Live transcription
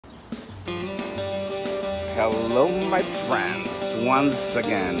Hello my friends, once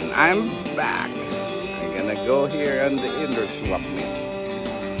again I'm back. I'm gonna go here on the indoor swap meet.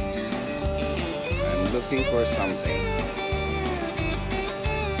 I'm looking for something.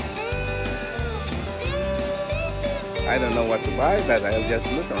 I don't know what to buy, but I'll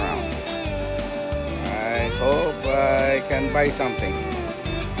just look around. I hope I can buy something.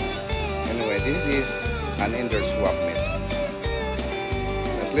 Anyway, this is an indoor swap meet.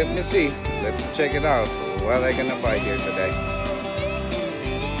 But let me see, let's check it out. What I gonna buy here today?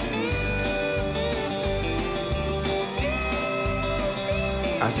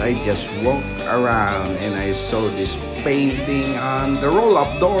 As I just walked around and I saw this painting on the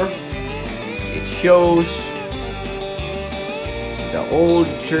roll-up door, it shows the old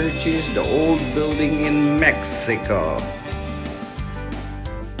churches, the old building in Mexico.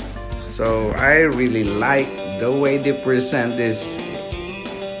 So I really like the way they present this.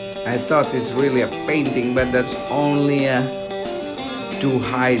 I thought it's really a painting, but that's only to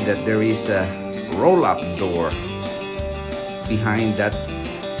hide that there is a roll-up door behind that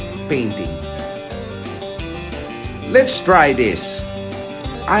painting. Let's try this.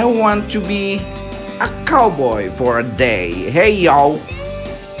 I want to be a cowboy for a day. Hey y'all.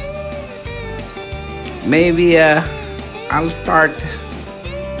 Maybe I'll start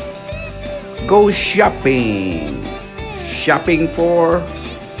go shopping for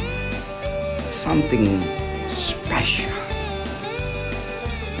something special.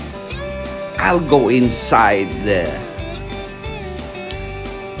 I'll go inside the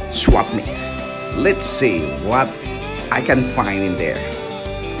swap meet. Let's see what I can find in there.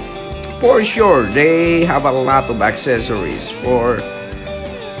 For sure, they have a lot of accessories for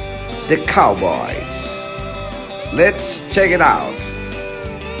the cowboys. Let's check it out.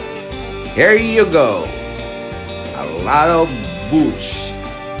 Here you go. A lot of boots.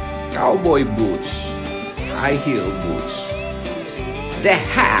 Cowboy boots, high heel boots, the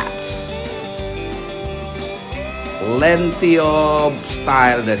hats, plenty of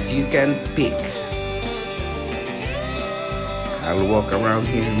style that you can pick. I'll walk around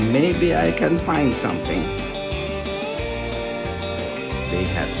here, maybe I can find something. They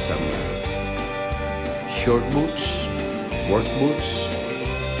have some short boots, work boots,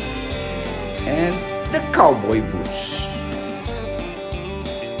 and the cowboy boots.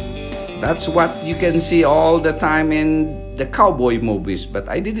 That's what you can see all the time in the cowboy movies, but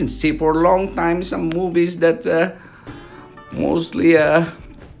I didn't see for a long time some movies that mostly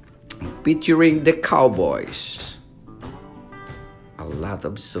featuring the cowboys. A lot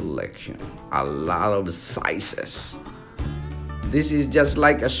of selection, a lot of sizes. This is just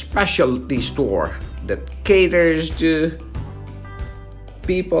like a specialty store that caters to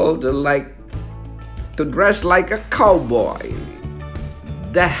people that like to dress like a cowboy.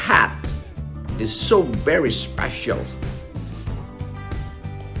 The hat is so very special.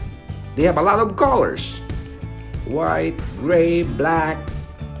 They have a lot of colors: white, gray, black,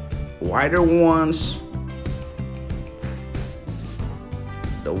 wider ones.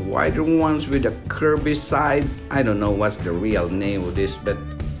 The wider ones with a curvy side. I don't know what's the real name of this, but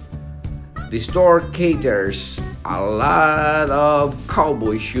the store caters a lot of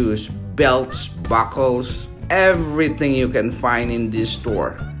cowboy shoes, belts, buckles, everything you can find in this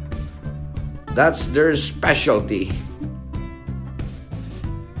store. That's their specialty.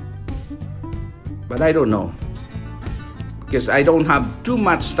 But I don't know, because I don't have too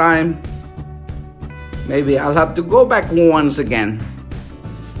much time. Maybe I'll have to go back once again.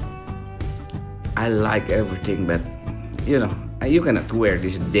 I like everything, but you know, you cannot wear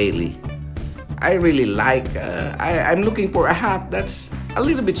this daily. I really like, I'm looking for a hat that's a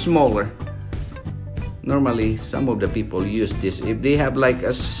little bit smaller. Normally, some of the people use this if they have like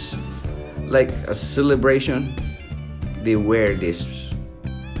a celebration, they wear this.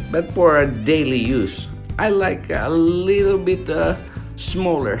 But for a daily use, I like a little bit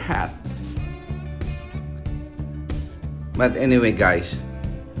smaller hat. But anyway guys,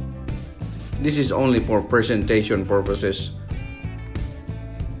 this is only for presentation purposes.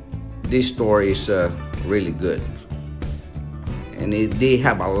 This store is really good, and they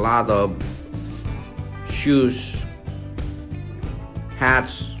have a lot of shoes,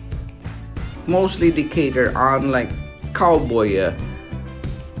 hats. Mostly they cater on like cowboy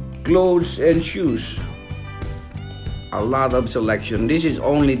clothes and shoes. A lot of selection. This is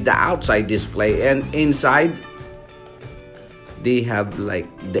only the outside display, and inside they have like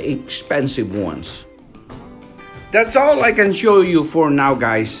the expensive ones. That's all I can show you for now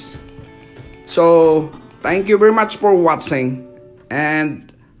guys. So thank you very much for watching,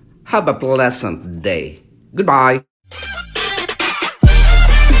 and have a pleasant day. Goodbye.